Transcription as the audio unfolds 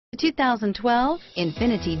2012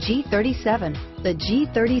 Infiniti G37. The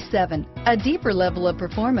G37, a deeper level of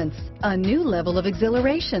performance, a new level of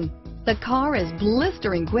exhilaration. The car is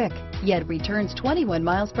blistering quick, yet returns 21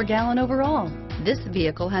 miles per gallon overall. This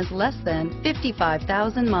vehicle has less than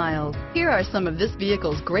 55,000 miles. Here are some of this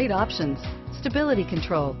vehicle's great options: stability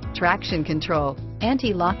control, traction control,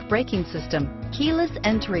 anti-lock braking system, keyless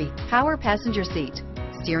entry, power passenger seat,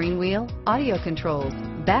 steering wheel audio controls,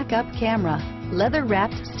 backup camera,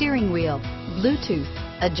 leather-wrapped steering wheel, Bluetooth,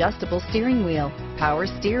 adjustable steering wheel, power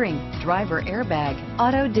steering, driver airbag,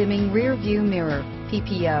 auto-dimming rear view mirror,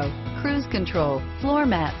 PPO, cruise control, floor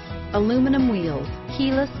mats, aluminum wheels,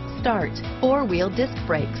 keyless start, four-wheel disc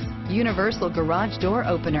brakes, universal garage door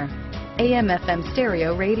opener, AM/FM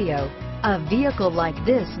stereo radio. A vehicle like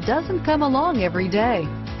this doesn't come along every day.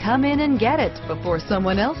 Come in and get it before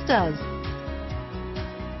someone else does.